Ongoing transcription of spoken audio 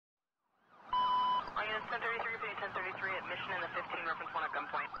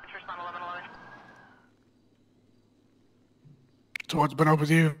So what's been up with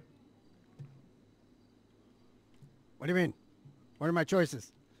you? What do you mean? What are my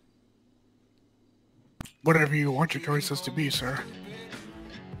choices? Whatever you want your choices to be, sir.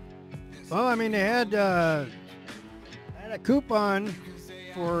 Well, I mean, they had a coupon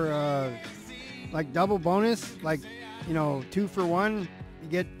for like double bonus, like, you know, 2 for 1. You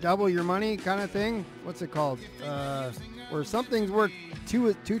get double your money kind of thing. What's it called? Where something's worth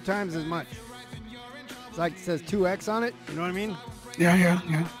two times as much. It's like it says 2x on it. You know what I mean? Yeah.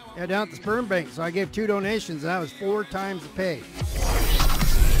 Yeah, down at the sperm bank. So I gave 2 donations, and that was 4 times the pay.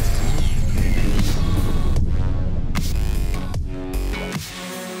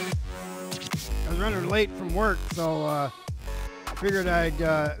 I was running late from work, so I figured I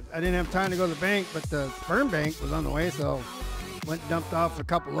didn't have time to go to the bank, but the sperm bank was on the way, so went and dumped off a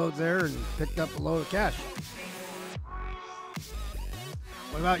couple loads there and picked up a load of cash.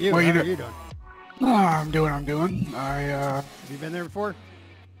 What about you? How are you doing? I'm doing. Have you been there before?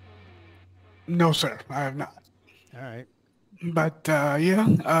 No, sir, I have not. All right. But yeah,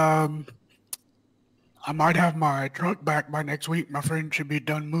 I might have my truck back by next week. My friend should be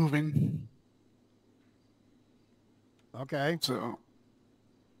done moving. Okay. So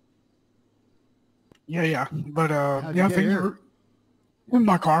yeah. But How'd yeah, I you get think here? you're in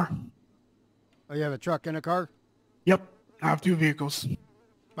my car. Oh, you have a truck and a car? Yep, I have 2 vehicles.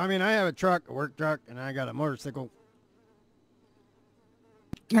 I mean, I have a truck, a work truck, and I got a motorcycle.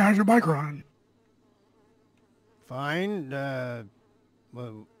 Yeah, how's your bike running? Fine.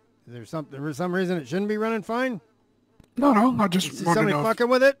 Well, is there some reason it shouldn't be running fine? No, I just Is wanted somebody to know. fucking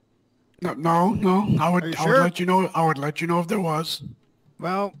with it? No. I Are would you sure? let you know. I would let you know if there was.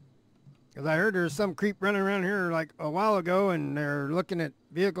 Well, because I heard there's some creep running around here like a while ago, and they're looking at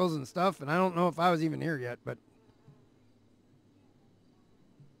vehicles and stuff, and I don't know if I was even here yet, but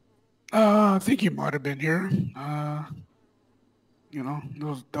I think you might have been here. You know,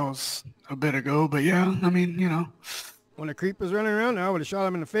 that was a bit ago, but yeah, I mean, you know. when a creep was running around, I would have shot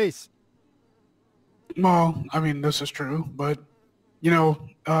him in the face. Well, I mean, this is true, but you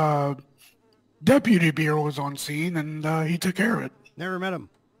know, Deputy Beer was on scene and he took care of it. Never met him.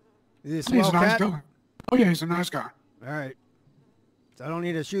 Is he a He's swell a nice cat? guy. Oh yeah, he's a nice guy. All right. So I don't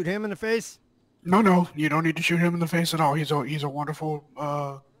need to shoot him in the face? No, you don't need to shoot him in the face at all. He's a wonderful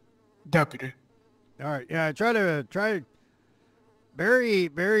deputy. All right. Yeah, I try.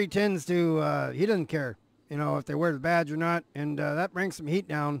 Barry tends to, he doesn't care, you know, if they wear the badge or not, and that brings some heat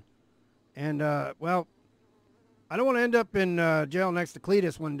down. And, well, I don't want to end up in jail next to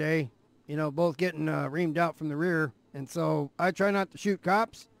Cletus one day, you know, both getting reamed out from the rear. And so I try not to shoot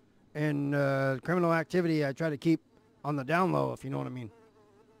cops, and criminal activity I try to keep on the down low, if you know what I mean.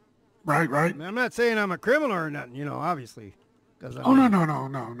 Right. I mean, I'm not saying I'm a criminal or nothing, you know, obviously. Oh,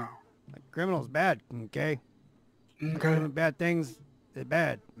 no. Like, criminal's bad, okay? Okay. Doing bad things, they're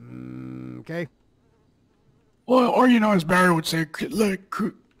bad, okay? Well, or you know, as Barry would say, like,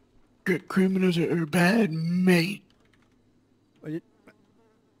 good criminals are bad, mate. Well,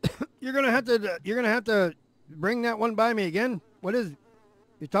 you're gonna have to bring that one by me again. What is?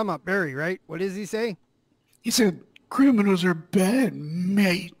 You're talking about Barry, right? What does he say? He said, criminals are bad,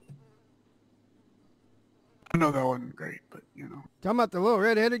 mate. I know that wasn't great, but you know. Talking about the little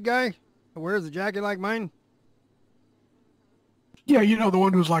red-headed guy who wears a jacket like mine? Yeah, you know, the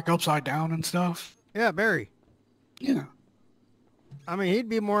one who's like upside down and stuff. Yeah, Barry. Yeah. I mean, he'd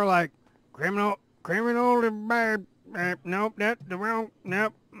be more like criminal bad. Nope, that's the wrong.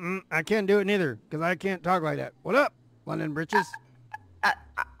 Nope, I can't do it neither because I can't talk like that. What up, London Britches?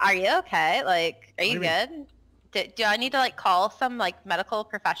 Are you okay? Like, are you What do you good? Do I need to like call some like medical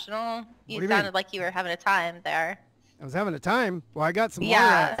professional? do You you sounded mean? like you were having a time there. I was having a time. Well, I got some water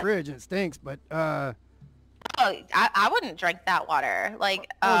out of the fridge and it stinks, but Oh, I wouldn't drink that water. Like,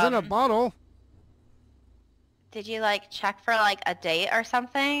 I was in a bottle. did you like check for like a date or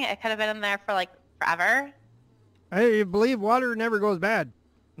something? It could have been in there for like forever. I believe water never goes bad,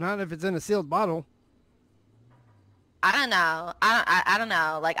 not if it's in a sealed bottle. I don't know. I don't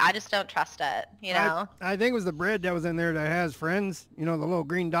know. Like, I just don't trust it. You know. I think it was the bread that was in there that has friends. You know, the little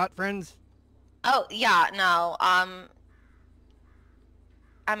green dot friends. Oh yeah, no. I'm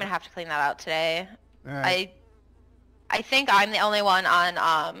gonna have to clean that out today. All right. I think I'm the only one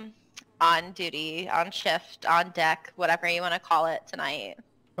on duty, on shift, on deck, whatever you want to call it tonight.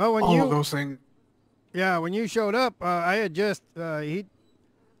 Well, when All of those things. Yeah, when you showed up, I had just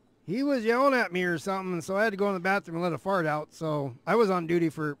he was yelling at me or something, so I had to go in the bathroom and let a fart out. So I was on duty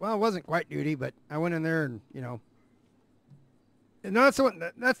for, well, it wasn't quite duty, but I went in there and, you know. And that's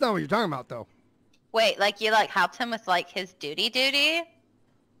not what you're talking about, though. Wait, like you like helped him with like his duty?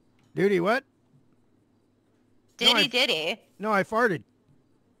 Duty what? Diddy. No, I farted.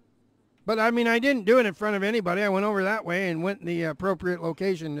 But, I mean, I didn't do it in front of anybody. I went over that way and went in the appropriate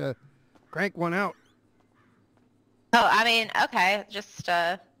location to crank one out. Oh, I mean, okay, just,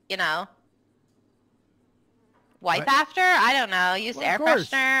 you know, wipe after? I don't know. Use air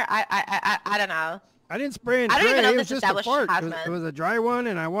freshener? I don't know. I didn't spray and I don't even know it if was this just a fart. hazmat. It was a dry one,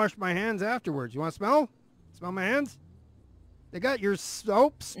 and I washed my hands afterwards. You want to smell? Smell my hands? They got your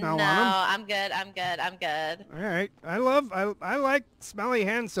soap smell on them. No, I'm good. All right. I like smelly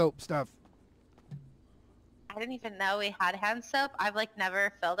hand soap stuff. I didn't even know we had hand soap. I've like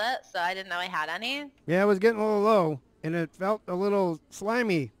never filled it, so I didn't know we had any. Yeah, it was getting a little low, and it felt a little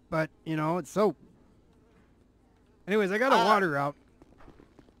slimy, but, you know, it's soap. Anyways, I got a water out.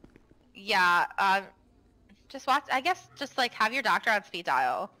 Yeah, just watch, I guess just like have your doctor on speed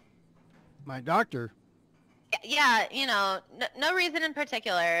dial. My doctor? Yeah, you know, no reason in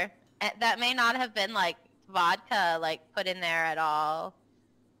particular. That may not have been like vodka like put in there at all.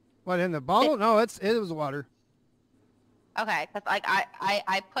 What, in the bottle? No, it was water. Okay, because like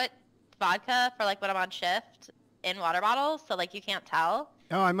I put vodka for like when I'm on shift in water bottles, so like you can't tell.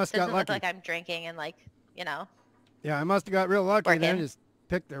 Oh, I must have got lucky. lucky. Look like I'm drinking and like, you know. Yeah, I must have got real lucky then. Just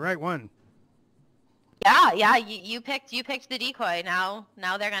picked the right one. Yeah, you picked the decoy. Now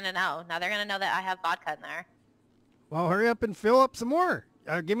they're gonna know. Now they're gonna know that I have vodka in there. Well, hurry up and fill up some more.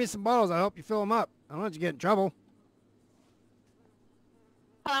 Give me some bottles. I'll help you fill them up. I don't want you to get in trouble.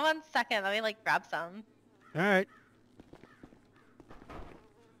 Hold on 1 second. Let me like grab some. All right.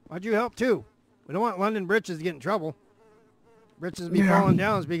 Why'd you help too? We don't want London Britches to get in trouble. Britches be falling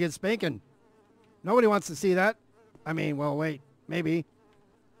down as we get spanking. Nobody wants to see that. I mean, well, wait, maybe.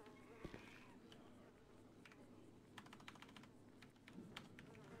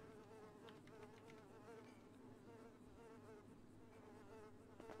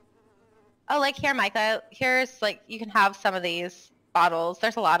 Oh, like here, Micah. Here's like, you can have some of these bottles.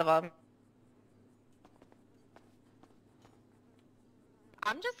 There's a lot of them.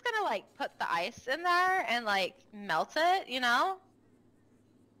 I'm just gonna like put the ice in there and like melt it, you know?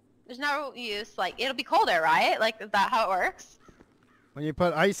 There's no use, like, it'll be colder, right? Like, is that how it works? When you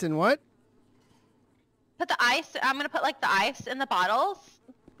put ice in what? Put the ice, I'm gonna put like the ice in the bottles.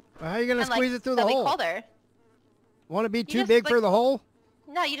 Well, how are you gonna squeeze it through the hole? It'll be colder. Want to be too big for the hole?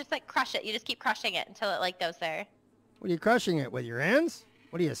 No, you just like crush it. You just keep crushing it until it like goes there. What are you crushing it with, your hands?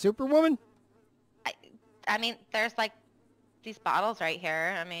 What are you, a superwoman? I mean, there's like these bottles right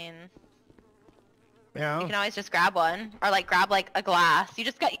here. I mean, yeah. You can always just grab one or like grab like a glass. You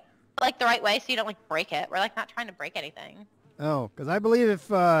just got like the right way so you don't like break it. We're like not trying to break anything. Oh, because I believe if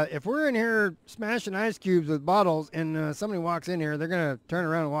we're in here smashing ice cubes with bottles and somebody walks in here, they're gonna turn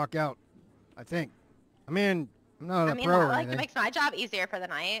around and walk out. I think. I mean, I'm not a pro or like anything. It makes my job easier for the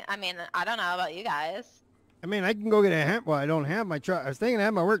night. I mean, I don't know about you guys. I mean, I can go get a hammer. Well, I don't have my truck. I was thinking I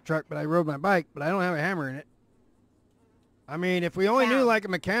have my work truck, but I rode my bike, but I don't have a hammer in it. I mean, if we only knew like a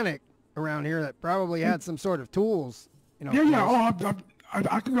mechanic around here that probably had some sort of tools, you know. Yeah. Oh,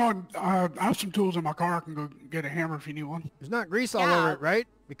 I can go and I have some tools in my car. I can go get a hammer if you need one. There's not grease all over it, right?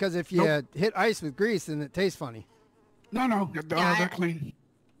 Because if you hit ice with grease, then it tastes funny. No, they're clean.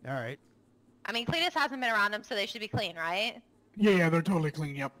 All right. I mean, Cletus hasn't been around them, so they should be clean, right? Yeah, they're totally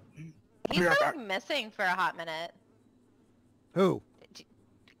clean. Yep. He's been missing for a hot minute. Who?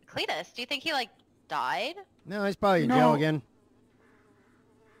 Cletus. Do you think he like died? No, he's probably in jail again.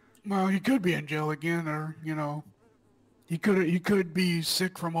 Well, he could be in jail again, or you know, he could be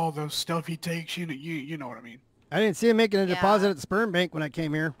sick from all the stuff he takes. You know what I mean. I didn't see him making a deposit at the sperm bank when I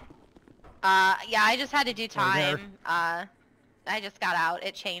came here. Yeah, I just had to do time. I just got out.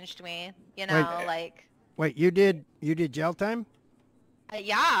 It changed me. You know, Wait, you did jail time?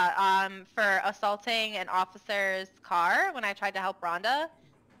 Yeah, for assaulting an officer's car when I tried to help Rhonda.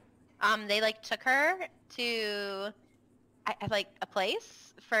 They like took her to like a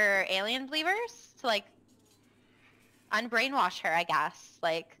place for alien believers to like unbrainwash her, I guess.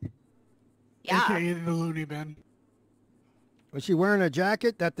 Like, yeah. AKA the loony bin. Was she wearing a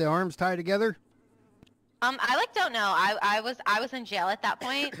jacket that the arms tie together? I like don't know. I was in jail at that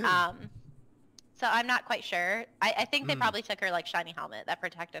point. So I'm not quite sure. I think they probably took her like shiny helmet that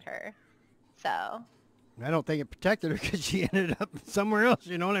protected her. So. I don't think it protected her because she ended up somewhere else.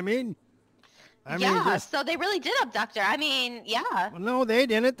 You know what I mean? I mean, so they really did abduct her. I mean, yeah. Well, no, they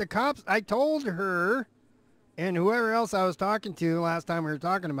didn't. The cops, I told her and whoever else I was talking to last time we were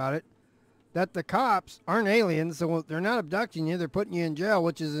talking about it, that the cops aren't aliens, so they're not abducting you. They're putting you in jail,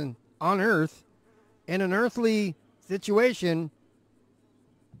 which is on Earth, in an earthly situation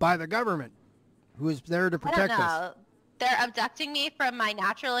by the government, who is there to protect us. they're abducting me from my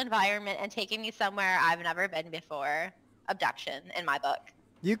natural environment and taking me somewhere I've never been before. Abduction in my book.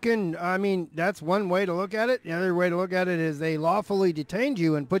 You can, I mean, that's one way to look at it. The other way to look at it is they lawfully detained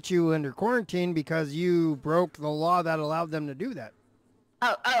you and put you under quarantine because you broke the law that allowed them to do that.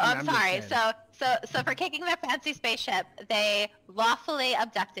 I'm sorry. So for kicking their fancy spaceship, they lawfully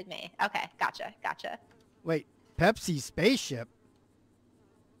abducted me. Okay, gotcha. Wait, Pepsi spaceship?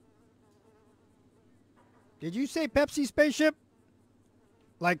 Did you say Pepsi spaceship?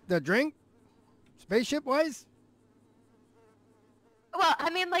 Like the drink? Spaceship-wise? Well, I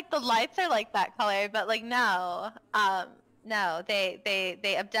mean, like the lights are like that color, but like no, no,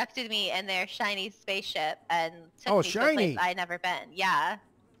 they abducted me in their shiny spaceship and took me to a place I'd never been. Yeah.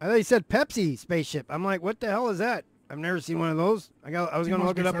 I thought you said Pepsi spaceship. I'm like, what the hell is that? I've never seen one of those. I was gonna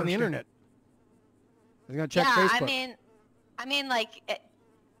look it up on the internet. I was gonna check Facebook. I mean, like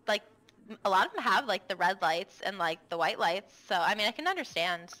a lot of them have like the red lights and like the white lights. So I mean, I can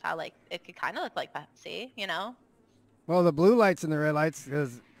understand how like it could kind of look like Pepsi, you know. Well, the blue lights and the red lights,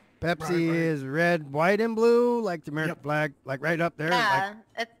 because Pepsi is red, white, and blue, like the American flag, like right up there.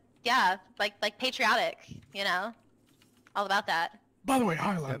 Yeah, like patriotic, you know, all about that. By the way,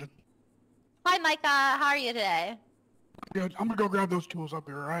 hi, Landon. Hi, Micah. How are you today? Good. I'm gonna go grab those tools. I'll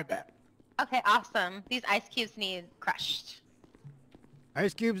be right back. Okay, awesome. These ice cubes need crushed.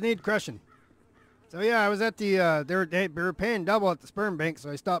 Ice cubes need crushing. So yeah, I was at the they were paying double at the sperm bank,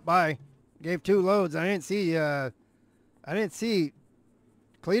 so I stopped by, gave 2 loads. I didn't see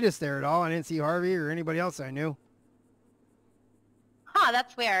Cletus there at all. I didn't see Harvey or anybody else I knew. Huh,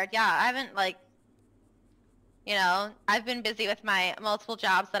 that's weird. Yeah, I haven't like, you know, I've been busy with my multiple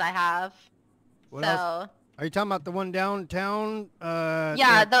jobs that I have. What else? Are you talking about the one downtown?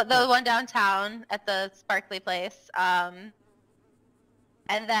 Yeah, the one downtown at the Sparkly place.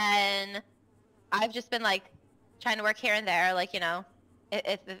 And then I've just been like trying to work here and there, like, you know,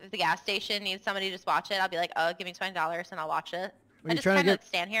 if the gas station needs somebody to just watch it, I'll be like, oh, give me $20 and I'll watch it. I just kind of like,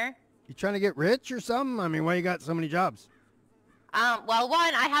 stand here. You trying to get rich or something? I mean, why you got so many jobs? Well,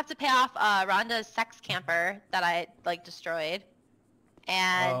 one, I have to pay off Rhonda's sex camper that I like destroyed,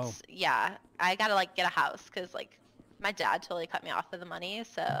 and yeah, I gotta like get a house because like my dad totally cut me off of the money.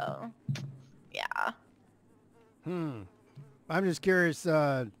 So yeah. I'm just curious.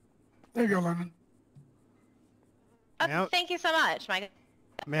 There you go, Lennon. Thank you so much, Mike.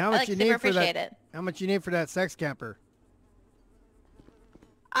 I mean, how much you need for that? How much you need for that sex camper?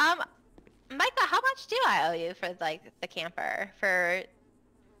 Micah, how much do I owe you for like the camper, for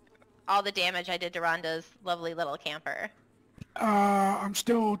all the damage I did to Rhonda's lovely little camper? I'm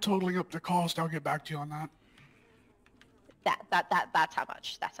still totaling up the cost. I'll get back to you on that. That's how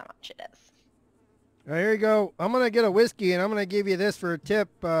much. That's how much it is. All right, here you go. I'm gonna get a whiskey and I'm gonna give you this for a tip.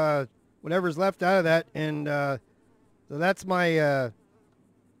 Whatever's left out of that, and so that's my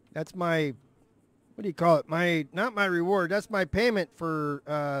what do you call it? Not my reward. That's my payment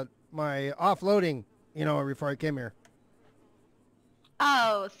for my offloading, you know, before I came here.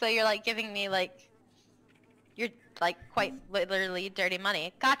 Oh, so you're like giving me like, you're like quite literally dirty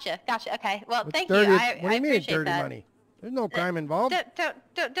money. Gotcha. Okay. Well, thank you. I what do you mean appreciate dirty that. money? There's no crime involved.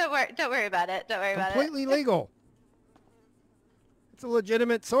 Don't worry about it. Don't worry about it. Completely legal. It's a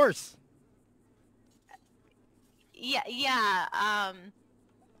legitimate source. Yeah.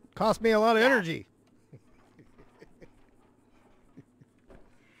 Cost me a lot of energy.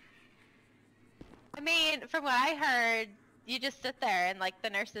 I mean, from what I heard, you just sit there and like the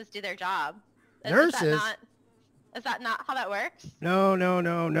nurses do their job. Nurses? Is that not how that works? No.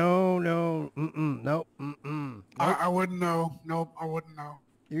 I wouldn't know. Nope, I wouldn't know.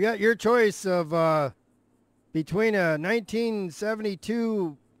 You got your choice of between a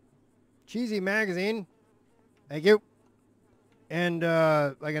 1972 cheesy magazine, thank you, and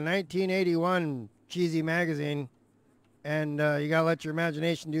like a 1981 cheesy magazine, and you gotta let your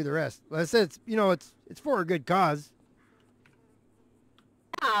imagination do the rest. Like I said, it's for a good cause.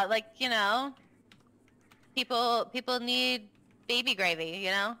 Yeah, like, you know, people need baby gravy,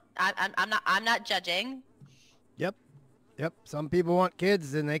 you know. I'm not judging. Yep. Some people want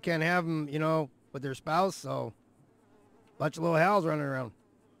kids and they can't have them, you know, with their spouse. So, bunch of little Hals running around.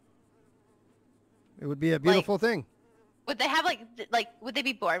 It would be a beautiful thing. Would they have like would they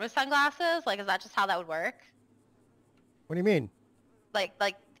be born with sunglasses? Like, is that just how that would work? What do you mean? Like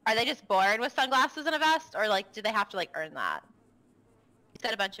are they just born with sunglasses and a vest, or like do they have to like earn that? You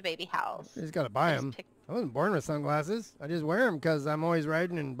said a bunch of baby Hals. You just gotta buy them. I wasn't born with sunglasses. I just wear them because I'm always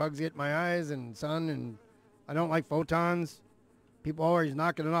riding and bugs get in my eyes and sun, and I don't like photons. People always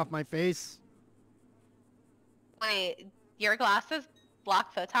knocking it off my face. Wait, your glasses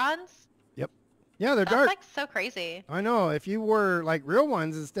block photons? Yeah, they're That's dark. like so crazy. I know. If you wore like real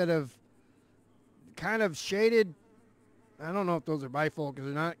ones instead of kind of shaded, I don't know if those are bifocal because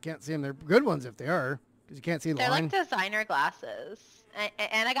they're not. Can't see them. They're good ones if they are because you can't see the They're line. like designer glasses.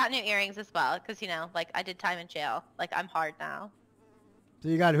 And I got new earrings as well because, you know, like I did time in jail. Like I'm hard now. So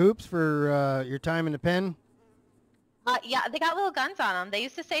you got hoops for your time in the pen. Yeah, they got little guns on them. They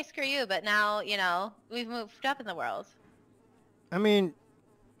used to say screw you, but now, you know, we've moved up in the world. I mean,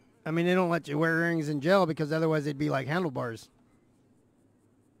 they don't let you wear earrings in jail because otherwise they'd be like handlebars.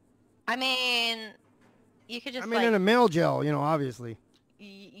 I mean, you could just in a male jail, you know, obviously.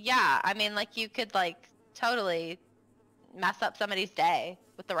 Yeah, I mean, like you could like totally mess up somebody's day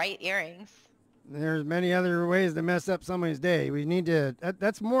with the right earrings. There's many other ways to mess up somebody's day. We need to.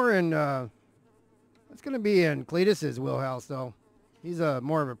 That's more in. That's going to be in Cletus's wheelhouse, though. He's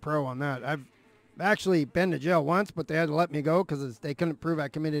more of a pro on that. I've actually been to jail once, but they had to let me go because they couldn't prove I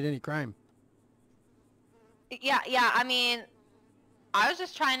committed any crime. Yeah. I mean, I was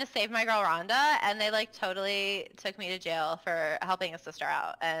just trying to save my girl Rhonda, and they like totally took me to jail for helping a sister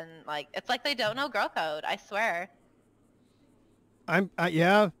out, and like it's like they don't know girl code. I swear.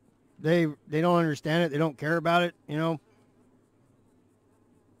 Yeah, they don't understand it. They don't care about it. You know.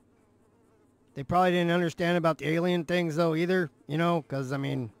 They probably didn't understand about the alien things though either. You know, because I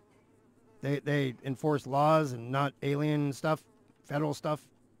mean, they enforce laws and not alien stuff, federal stuff.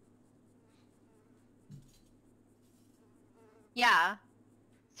 Yeah,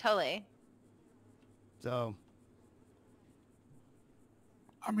 totally. So.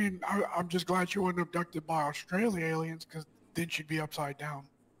 I mean, I'm just glad you weren't abducted by Australia aliens, because then she'd be upside down.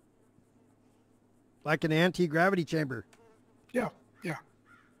 Like an anti-gravity chamber. Yeah.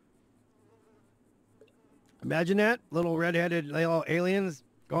 Imagine that, little red-headed little aliens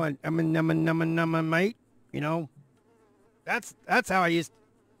going, mate. You know, that's how I used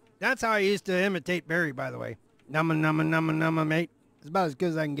to imitate Barry. By the way, mate. It's about as good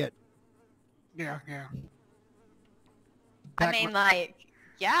as I can get. Yeah. I mean, like,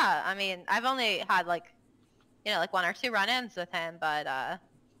 yeah. I mean, I've only had like, you know, like 1 or 2 run-ins with him, but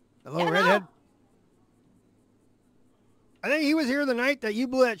The little redhead. I think he was here the night that you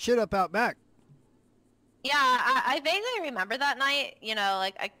blew that shit up out back. Yeah, I vaguely remember that night. You know,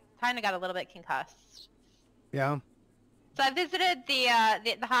 like I kind of got a little bit concussed. Yeah. So I visited the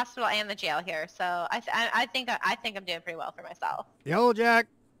hospital and the jail here. So I think I'm doing pretty well for myself. Yellow Jack,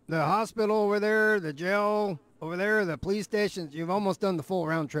 the hospital over there, the jail over there, the police stations. You've almost done the full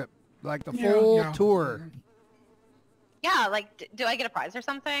round trip, like the full tour. Yeah, like do I get a prize or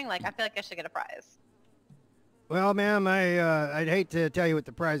something? Like I feel like I should get a prize. Well, ma'am, I'd hate to tell you what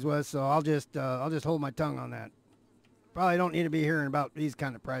the prize was, so I'll just hold my tongue on that. Probably don't need to be hearing about these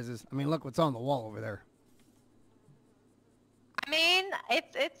kind of prizes. I mean, look what's on the wall over there. I mean,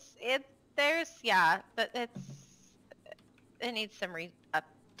 but it needs some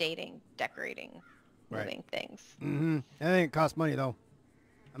updating, decorating, moving things. Mm-hmm. I think it costs money though.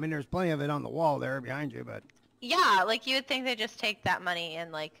 I mean, there's plenty of it on the wall there behind you, but. Yeah, like you would think they just take that money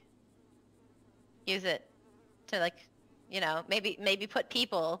and like use it to like, you know, maybe put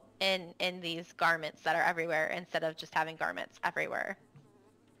people in these garments that are everywhere instead of just having garments everywhere.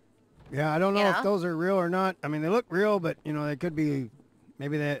 Yeah, I don't know if those are real or not. I mean, they look real, but you know, they could be.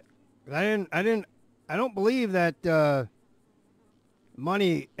 Maybe that. I don't believe that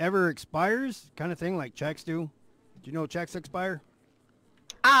money ever expires, kind of thing, like checks do. Do you know checks expire?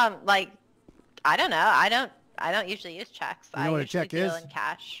 Like, I don't know. I don't usually use checks. You know what a check is? I usually deal in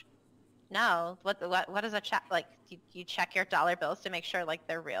cash. No. What is a check? Like, you check your dollar bills to make sure like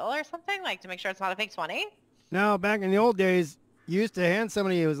they're real or something? Like to make sure it's not a fake 20? No, back in the old days, you used to hand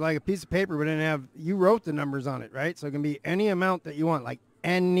somebody, it was like a piece of paper, but you wrote the numbers on it, right? So it can be any amount that you want, like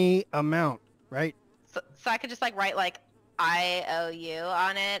any amount, right? So I could just like write like IOU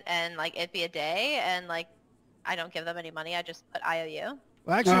on it and like it'd be a day and like I don't give them any money. I just put IOU.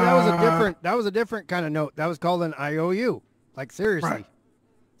 Well, actually, that was a different kind of note. That was called an IOU. Like seriously. Right.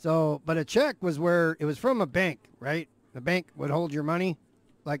 So, but a check was where it was from a bank, right? The bank would hold your money,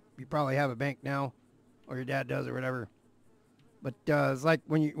 like you probably have a bank now, or your dad does, or whatever. But it's like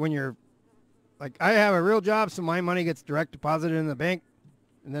when you're, like I have a real job, so my money gets direct deposited in the bank,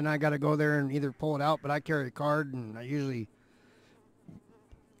 and then I got to go there and either pull it out. But I carry a card, and I usually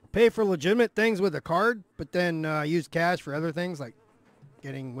pay for legitimate things with a card, but then use cash for other things like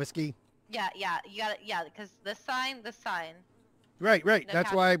getting whiskey. Yeah, you got it. Because this sign. Right. No That's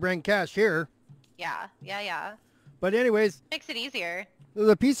cash. why I bring cash here. Yeah. But anyways, Makes it easier. there's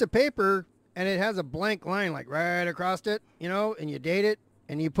a piece of paper, and it has a blank line like right across it, you know, and you date it,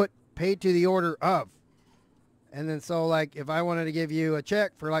 and you put paid to the order of. And then so like if I wanted to give you a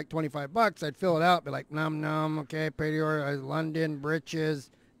check for like $25, I'd fill it out, be like num, okay, pay your London britches,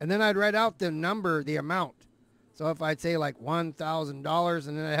 and then I'd write out the number, the amount. So if I'd say like $1,000,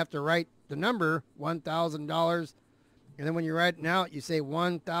 and then I have to write the number $1,000, and then when you're writing out, you say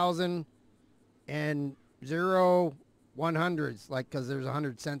 1,000 and 100s, like because there's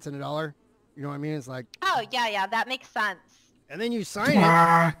 100 cents in a dollar. You know what I mean? It's like, Oh, yeah, that makes sense. and then you sign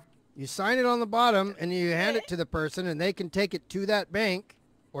it. You sign it on the bottom, and you hand it to the person, and they can take it to that bank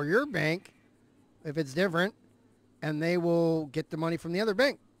or your bank if it's different, and they will get the money from the other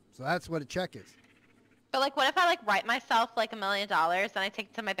bank. So that's what a check is. But like, what if I like write myself like $1 million and I take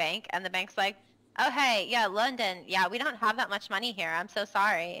it to my bank and the bank's like, oh hey, yeah, London, yeah, we don't have that much money here. I'm so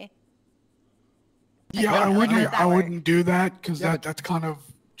sorry. Yeah, I wouldn't do that because that's kind of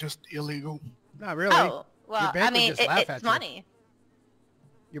just illegal. Not really. Oh, well, I mean, it's money.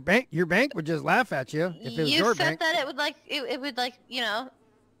 Your bank would just laugh at you if it was your bank. You said that it would like, you know,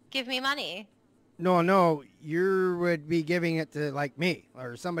 give me money. No, you would be giving it to like me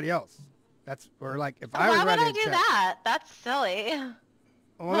or somebody else. That's or like if I was writing a check. Why would I do that? That's silly.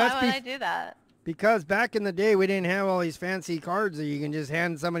 Well, why would I do that? Because back in the day, we didn't have all these fancy cards that you can just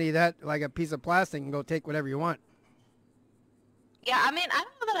hand somebody that like a piece of plastic and go take whatever you want. Yeah, I mean, I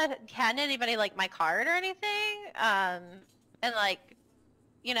don't know that I hand anybody like my card or anything. And like,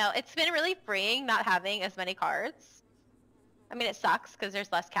 you know, it's been really freeing not having as many cards. I mean, it sucks because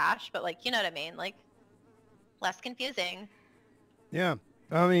there's less cash, but like, you know what I mean? Like, less confusing. Yeah,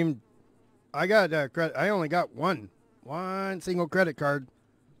 I mean, I got credit. I only got one single credit card,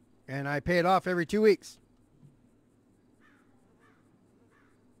 and I pay it off every 2 weeks.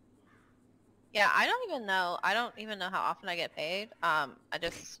 Yeah, I don't even know how often I get paid. I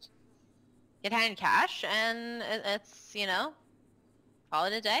just get handed cash, and it's, you know, call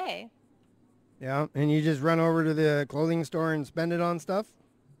it a day. Yeah, and you just run over to the clothing store and spend it on stuff?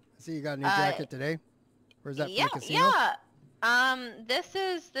 I see you got a new jacket today. Where's that for the casino? Yeah.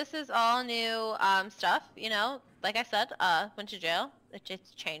 This is all new stuff, you know. Like I said, went to jail. It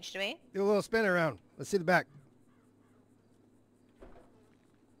just changed me. Do a little spin around. Let's see the back.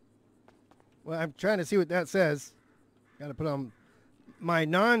 Well, I'm trying to see what that says. Got to put on my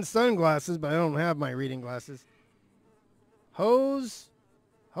non-sunglasses, but I don't have my reading glasses. Host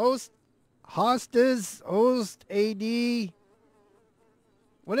AD.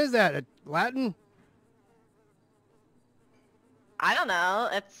 What is that? Latin? I don't know.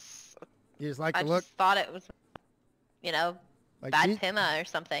 It's. You just like I the look? just thought it was, you know, like bad Pima or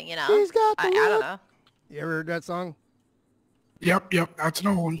something. You know. She's got the I don't know. You ever heard that song? Yep, that's an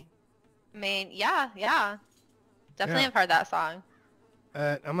old one. I mean, yeah. Definitely have heard that song.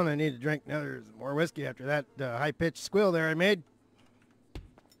 I'm gonna need to drink more whiskey after that high-pitched squeal there I made.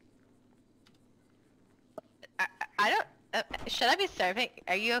 I don't. Should I be serving?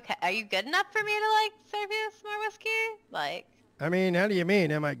 Are you okay? Are you good enough for me to like serve you some more whiskey? Like. I mean, how do you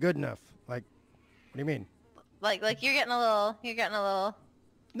mean? Am I good enough? Like, what do you mean? Like you're getting a little.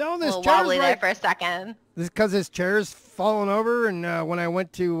 No, this chair's chair's wobbly there for a second. This is because this chair's fallen over, and when I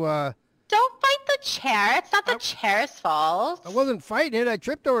went to. Don't fight the chair. It's not the chair's fault. I wasn't fighting it. I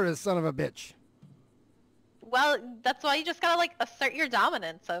tripped over this son of a bitch. Well, that's why you just gotta like assert your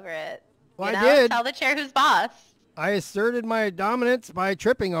dominance over it. Well, you I know? did. Tell the chair who's boss. I asserted my dominance by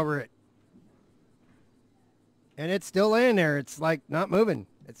tripping over it. And it's still laying there. It's like not moving.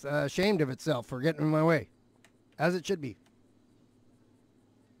 It's ashamed of itself for getting in my way. As it should be.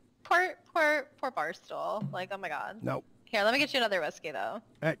 Poor Barstool. Like, oh my god. Nope. Here, let me get you another whiskey though.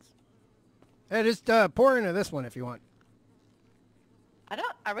 Thanks. Hey, just pour into this one if you want.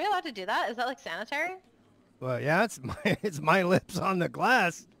 Are we allowed to do that? Is that like sanitary? Well, yeah, it's my lips on the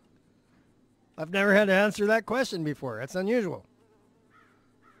glass. I've never had to answer that question before. That's unusual.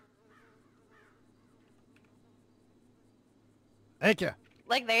 Thank you.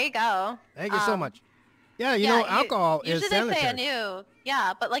 Like, there you go. Thank you so much. Yeah, you know, alcohol is sanitary. Usually they say a new,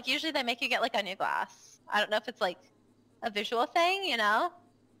 but like usually they make you get like a new glass. I don't know if it's like a visual thing, you know?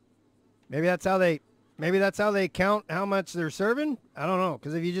 Maybe that's how they count how much they're serving. I don't know,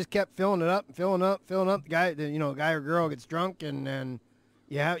 because if you just kept filling up, the guy or girl gets drunk and then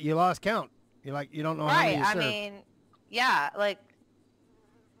you lost count. You don't know how many you served. Right. I mean, yeah, like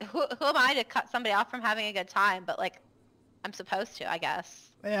who am I to cut somebody off from having a good time? But like, I'm supposed to, I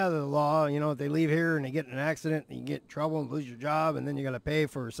guess. Yeah, the law. You know, if they leave here and they get in an accident, and you get in trouble and lose your job, and then you got to pay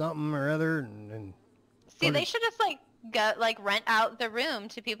for something or other. And see, they should just like rent out the room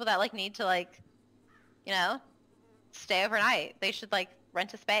to people that like need to like, you know, stay overnight. They should like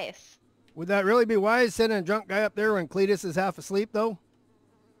rent a space. Would that really be wise, sending a drunk guy up there when Cletus is half asleep, though?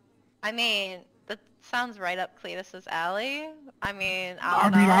 I mean, sounds right up Cletus's alley. I mean, I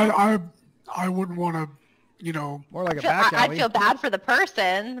don't mean, know. I wouldn't want to, you know. More like a back I'd alley. feel bad for the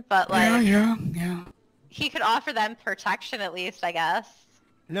person, but like, Yeah. he could offer them protection at least, I guess.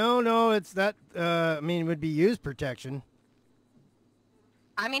 No, it's that. I mean, it would be used protection.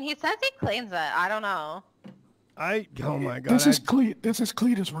 I mean, he says he cleans it. I don't know. Oh my God. This is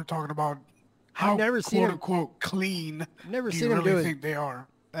Cletus we're talking about. How I've never seen quote him. unquote clean Never do seen you him really do it. think they are?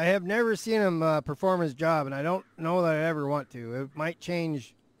 I have never seen him perform his job, and I don't know that I ever want to. It might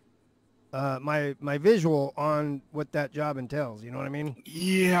change my visual on what that job entails. You know what I mean?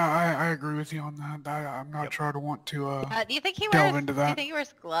 Yeah, I agree with you on that. I'm not sure I'd want to Do you think he delve wears? into Do you that. think he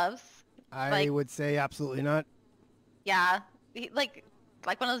wears gloves? I would say absolutely not. Yeah, like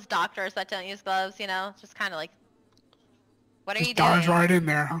one of those doctors that don't use gloves. You know, just kind of like, what are you Just dives doing? right in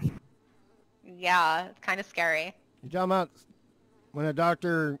there, huh? Yeah, it's kind of scary. You're talking about when a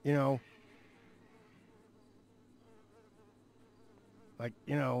doctor, you know, like,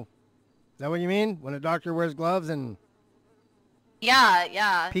 you know, is that what you mean? When a doctor wears gloves and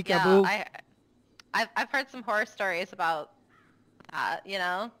Yeah. Peekaboo? Yeah. I've heard some horror stories about that. You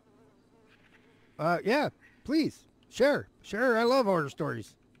know. yeah, please share. I love horror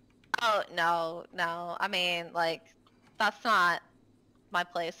stories. Oh no. I mean, like, that's not my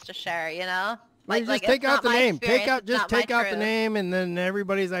place to share. You know. Well, you just it's take out not the my name. experience, it's not my Take out the truth. name, and then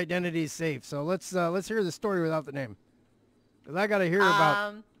everybody's identity is safe. So let's hear the story without the name, because I got to hear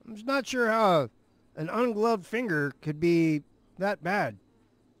about. I'm just not sure how an ungloved finger could be that bad.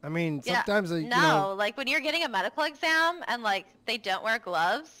 I mean, sometimes you know, like when you're getting a medical exam and like they don't wear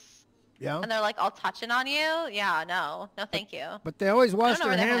gloves yeah. and they're like all touching on you. Yeah, no, thank you. But they always wash know their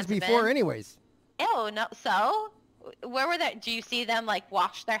where their hands hands have before, been. anyways. Ew, no. So, where were they? Do you see them like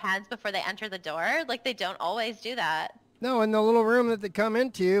wash their hands before they enter the door? Like they don't always do that. No, in the little room that they come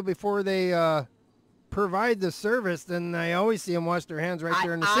into before they provide the service, then I always see them wash their hands right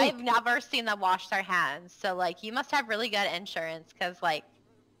there in the sink. I've never seen them wash their hands. So like you must have really good insurance because like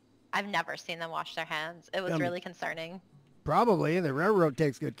I've never seen them wash their hands. It was really concerning. Probably. The railroad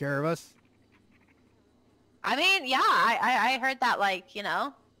takes good care of us. I mean, yeah, I heard that, like, you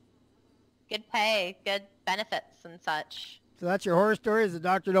know, good pay, good benefits and such. So that's your horror story? Is the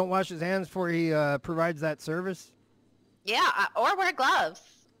doctor don't wash his hands before he provides that service? Yeah, or wear gloves.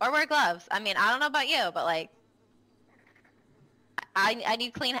 I mean, I don't know about you, but like, I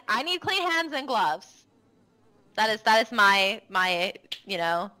need clean hands and gloves. That is my you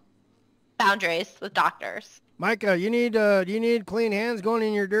know, boundaries with doctors. Micah, do you need clean hands going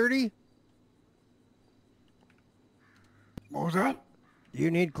in your dirty? What was that? Do you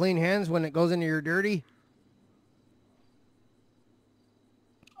need clean hands when it goes into your dirty?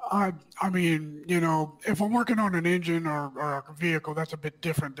 I mean, you know, if I'm working on an engine or a vehicle, that's a bit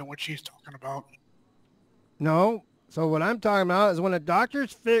different than what she's talking about. No. So what I'm talking about is when a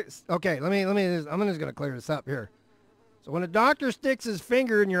doctor's fix. Okay, I'm just gonna clear this up here. So when a doctor sticks his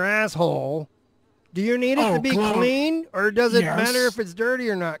finger in your asshole, do you need it to be clean, or does it matter if it's dirty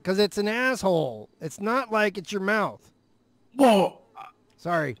or not? Because it's an asshole. It's not like it's your mouth. Well,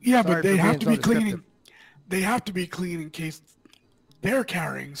 sorry. Yeah, Sorry but they have to be descriptive. clean. They have to be clean in case they're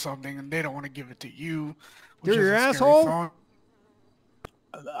carrying something and they don't want to give it to you. Through your asshole? Thought.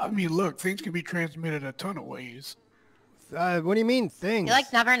 I mean, look, things can be transmitted a ton of ways. What do you mean things? You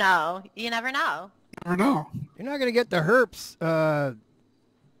like never know. You never know. Never know. You're not gonna get the herpes. Not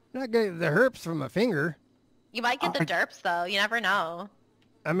getting the herpes from a finger. You might get the derps though. You never know.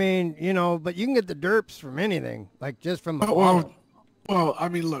 I mean, you know, but you can get the derps from anything, like just from a bottle. Well, I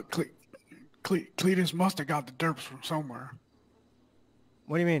mean, look, Cletus must have got the derps from somewhere.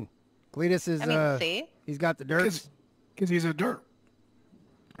 What do you mean? Cletus is, see? He's got the derps? Because he's a derp,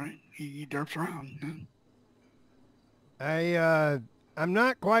 right? He derps around. Yeah. I'm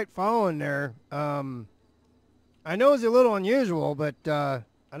not quite following there. I know it's a little unusual, but I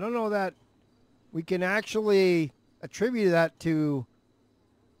don't know that we can actually attribute that to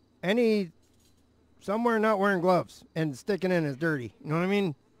somewhere not wearing gloves and sticking in is dirty. You know what I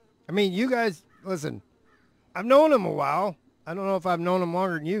mean? I mean, you guys, listen, I've known him a while. I don't know if I've known him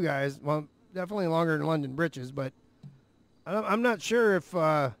longer than you guys. Well, definitely longer than London Britches, but I'm not sure if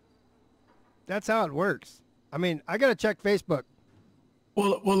that's how it works. I mean, I got to check Facebook.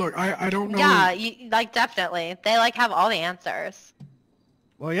 Well, look, I don't know. Yeah, like definitely. They like have all the answers.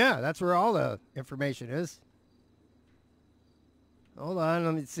 Well, yeah, that's where all the information is. Hold on,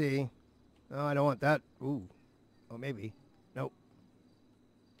 let me see. No, I don't want that. Ooh. Oh, maybe. Nope.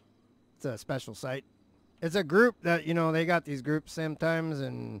 It's a special site. It's a group that, you know, they got these groups sometimes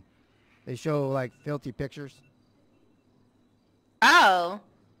and they show like filthy pictures. Oh.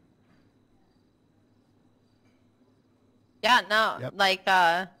 Yeah, no, Yep. like,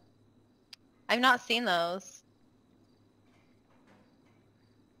 I've not seen those.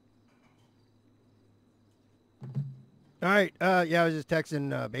 All right. Yeah, I was just texting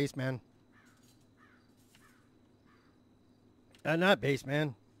Baseman. Not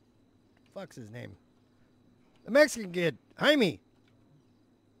Baseman. Fuck's his name? The Mexican kid, Jaime.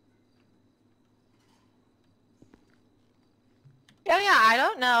 Oh yeah, I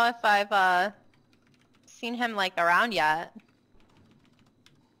don't know if I've seen him like around yet.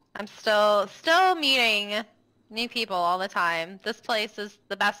 I'm still meeting new people all the time. This place is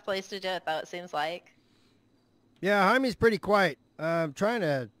the best place to do it though, it seems like. Yeah, Jaime's pretty quiet. I'm trying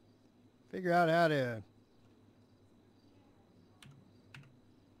to figure out how to.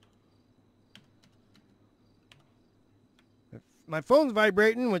 My phone's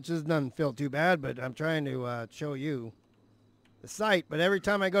vibrating, which doesn't feel too bad, but I'm trying to show you the site. But every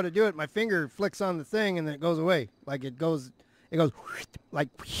time I go to do it, my finger flicks on the thing and then it goes away. Like it goes like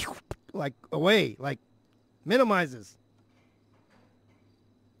away, like minimizes.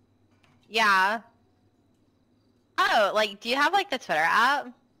 Yeah. Oh, like, do you have like the Twitter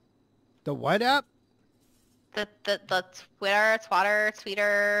app? The what app? The Twitter,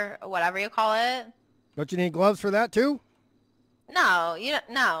 Tweeter, whatever you call it. Don't you need gloves for that too? No, you don't,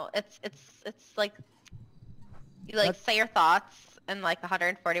 no. It's like you like say your thoughts in like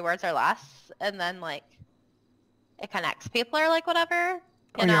 140 words or less, and then like it connects people or like whatever.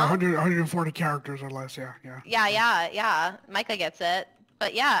 You know? Yeah, 140 characters or less. Yeah, yeah. Yeah. Micah gets it,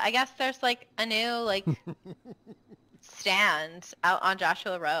 but yeah, I guess there's like a new like stand out on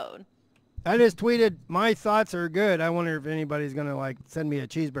Joshua Road. I just tweeted, my thoughts are good. I wonder if anybody's gonna like send me a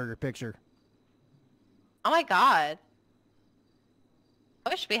cheeseburger picture. Oh my god. I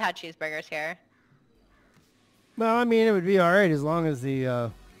wish we had cheeseburgers here. Well, I mean, it would be all right as long as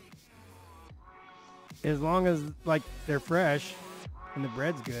like they're fresh and the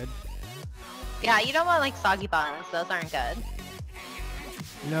bread's good. Yeah, you don't want like soggy buns. Those aren't good.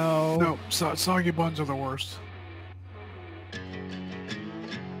 No. No, soggy buns are the worst.